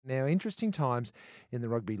Now, interesting times in the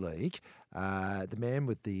rugby league. The man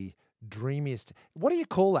with the dreamiest. What do you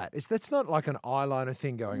call that? That's not like an eyeliner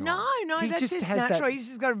thing going on. No, He that's just has natural. that- He's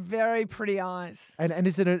just got very pretty eyes. And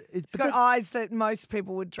is it a? He's got eyes that most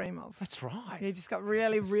people would dream of. That's right. He's just got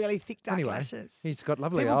really, really thick dark Anyway, lashes. he's got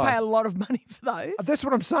lovely People eyes. pay a lot of money for those. That's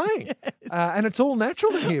what I'm saying. And it's all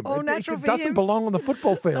natural to him. All natural it for doesn't him. belong on the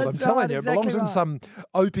football field. That's I'm telling right, you. It exactly belongs in right. some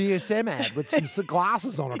OPSM ad with some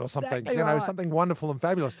glasses on it or something. Exactly You know, right. something wonderful and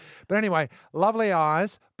fabulous. But anyway, lovely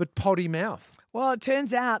eyes, but potty mouth. Well, it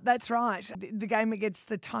turns out that's right. The game against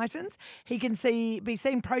the Titans, he can be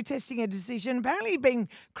seen protesting a decision. Apparently, he'd been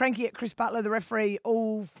cranky at Chris Butler, the referee,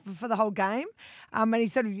 all for the whole game, and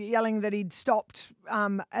he's sort of yelling that he'd stopped.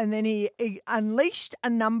 And then he unleashed a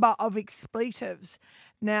number of expletives.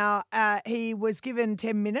 Now he was given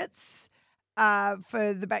 10 minutes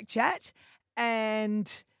for the back chat,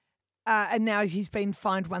 and now he's been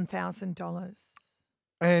fined $1,000.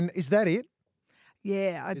 And is that it?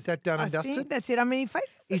 Yeah. Is that done and I dusted? think that's it. I mean, he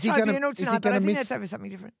faces the Is he tribunal is he tonight, but I gonna think miss- that's over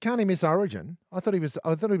something different. Can't he miss Origin? I thought he was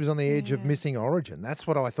on the edge of Yeah. missing Origin. That's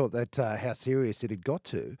what I thought. That how serious it had got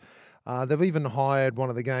to. They've even hired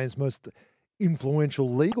one of the game's most influential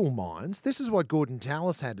legal minds. This is what Gordon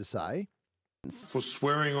Tallis had to say. For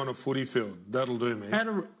swearing on a footy field. That'll do, me.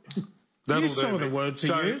 You That'll saw do, the me. words he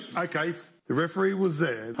So, used. okay, the referee was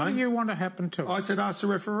there. What do you want to happen to I him? said, ask the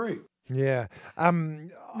referee. Yeah.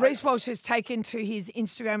 Reece Walsh has taken to his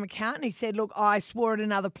Instagram account and he said, look, I swore at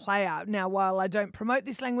another player. Now, while I don't promote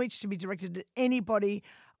this language to be directed at anybody,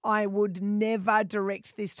 I would never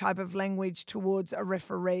direct this type of language towards a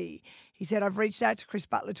referee. He said, I've reached out to Chris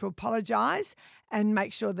Butler to apologise and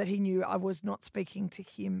make sure that he knew I was not speaking to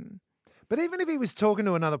him. But even if he was talking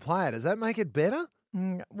to another player, does that make it better?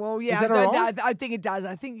 Well, yeah, Is that all right? I think it does.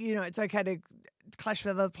 I think, it's okay to clash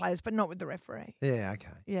with other players, but not with the referee. Yeah, okay.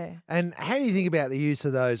 Yeah. And how do you think about the use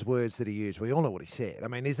of those words that he used? We all know what he said. I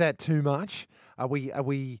mean, is that too much? Are we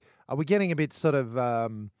getting a bit sort of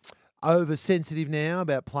oversensitive now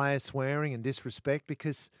about players swearing and disrespect?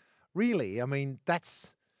 Because really, I mean,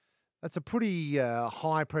 that's a pretty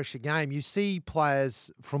high pressure game. You see players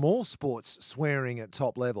from all sports swearing at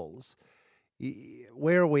top levels.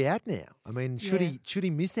 Where are we at now? I mean, should he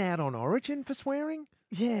miss out on Origin for swearing?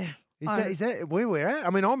 Yeah. Is that where we're at?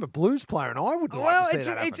 I mean, I'm a Blues player and I would like to see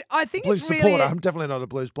that happen. I think Blues it's really supporter. I'm definitely not a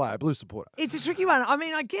Blues player. Blues supporter. It's a tricky one. I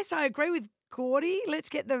mean, I guess I agree with Gordy. Let's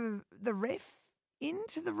get the ref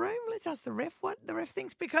into the room. Let's ask the ref what the ref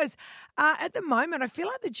thinks, because at the moment I feel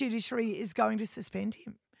like the judiciary is going to suspend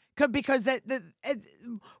him because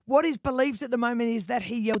what is believed at the moment is that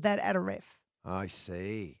he yelled that at a ref. I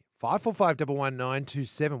see.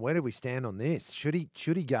 545-11927. Where do we stand on this? Should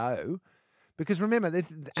he go? Because remember,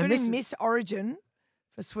 Should he miss Origin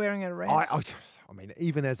for swearing at a ref? I mean,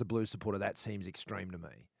 even as a Blues supporter, that seems extreme to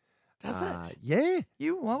me. Does it? Yeah.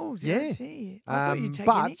 Yeah. Gee. I thought you'd take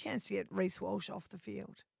any chance to get Reece Walsh off the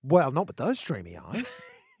field. Well, not with those streamy eyes.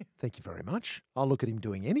 Thank you very much. I'll look at him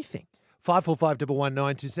doing anything.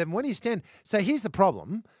 545-11927. Where do you stand? So here's the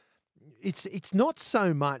problem. It's not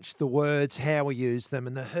so much the words, how we use them,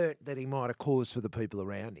 and the hurt that he might have caused for the people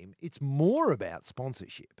around him. It's more about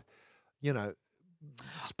sponsorship. You know,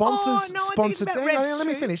 sponsors sponsor. Let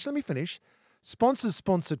me finish. Sponsors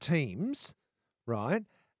sponsor teams, right?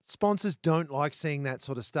 Sponsors don't like seeing that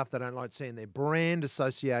sort of stuff. They don't like seeing their brand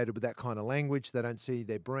associated with that kind of language. They don't see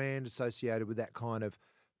their brand associated with that kind of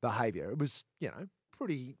behaviour. It was,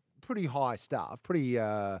 pretty high stuff, pretty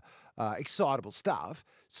excitable stuff.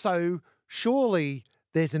 So surely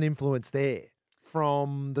there's an influence there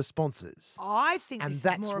from the sponsors. I think this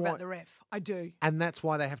is more about the ref. I do. And that's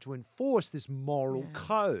why they have to enforce this moral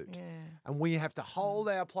code. Yeah. And we have to hold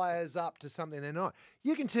our players up to something they're not.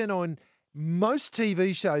 You can turn on most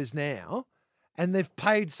TV shows now and they've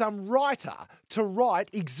paid some writer to write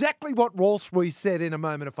exactly what Walsh said in a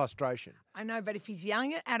moment of frustration. I know, but if he's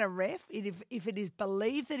yelling it at a ref, if it is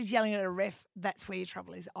believed that he's yelling at a ref, that's where your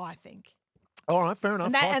trouble is, I think. All right, fair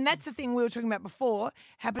enough. And that's the thing we were talking about before.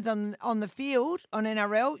 Happens on the field, on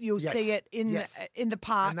NRL. You'll see it in the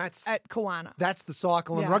park at Kawana. That's the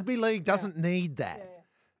cycle. And rugby league doesn't need that.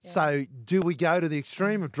 Yeah. So do we go to the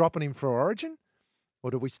extreme of dropping him for Origin? Or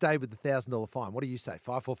do we stay with the $1,000 fine? What do you say?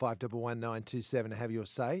 545-11927 to have your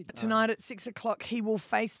say. Tonight at 6 o'clock, he will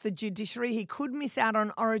face the judiciary. He could miss out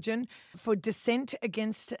on Origin for dissent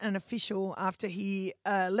against an official after he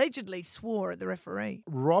allegedly swore at the referee.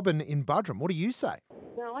 Robin in Budrum, what do you say?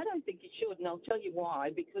 No, I don't think he should, and I'll tell you why.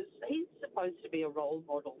 Because he's supposed to be a role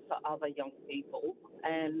model for other young people,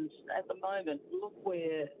 and at the moment, look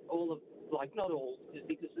where all of, not all,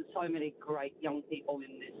 because there's so many great young people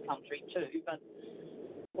in this country too, but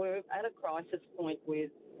we're at a crisis point with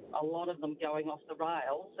a lot of them going off the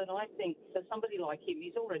rails. And I think for somebody like him,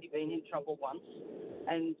 he's already been in trouble once,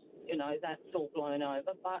 and that's all blown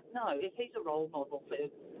over. But no, if he's a role model for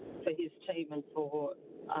his team and for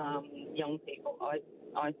young people,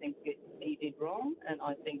 I think he did wrong, and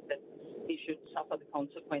I think that he should suffer the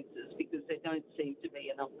consequences because there don't seem to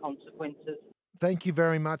be enough consequences. Thank you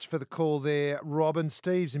very much for the call there, Robin.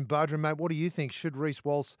 Steve's in Budrum, mate. What do you think? Should Reece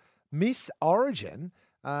Walsh miss Origin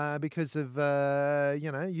because of,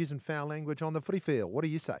 using foul language on the footy field? What do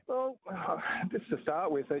you say? Well, just to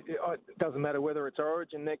start with, it doesn't matter whether it's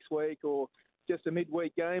Origin next week or just a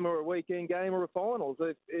midweek game or a weekend game or a finals.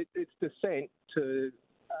 It's dissent to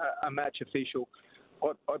a match official.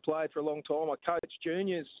 I played for a long time. I coached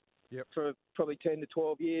juniors for probably 10 to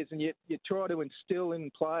 12 years, and you try to instill in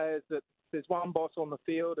players that there's one boss on the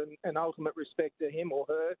field and ultimate respect to him or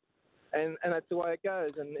her, and that's the way it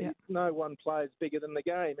goes. And no one player is bigger than the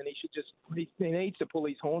game, and he needs to pull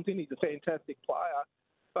his horns in. He's a fantastic player,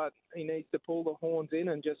 but he needs to pull the horns in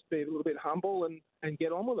and just be a little bit humble and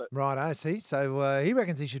get on with it. Right, I see. So he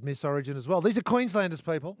reckons he should miss Origin as well. These are Queenslanders,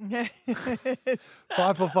 people.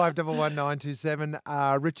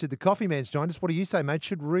 545-11927. Richard, the coffee man's joined us. What do you say, mate?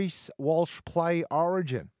 Should Reece Walsh play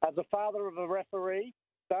Origin? As a father of a referee,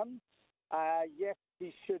 son, yes,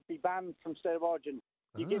 he should be banned from State of Origin.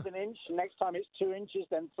 You give an inch, next time it's 2 inches,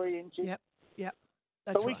 then 3 inches. Yep.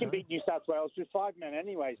 But we can beat New South Wales with 5 men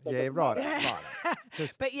anyway. So right.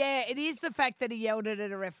 But it is the fact that he yelled it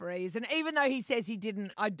at a referee. And even though he says he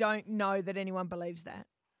didn't, I don't know that anyone believes that.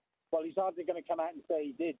 Well, he's hardly going to come out and say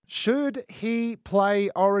he did. Should he play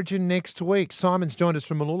Origin next week? Simon's joined us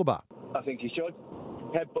from Mooloolaba. I think he should.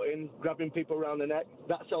 Headbutting, grabbing people around the neck,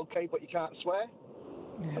 that's okay, but you can't swear.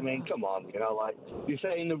 Yeah. I mean, come on, you're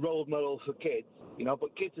saying the role model for kids,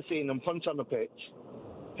 but kids are seeing them punch on the pitch,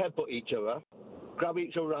 headbutt each other, grab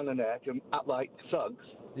each other around the neck and act like thugs.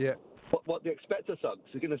 Yeah. What do you expect of thugs?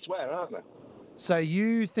 They're going to swear, aren't they? So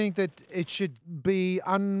you think that it should be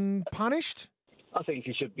unpunished? I think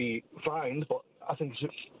he should be fined, but I think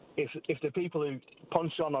if the people who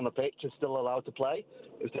punch on the pitch are still allowed to play,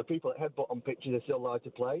 if the people that headbutt on pitches are still allowed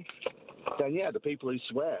to play, then the people who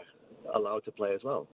swear are allowed to play as well.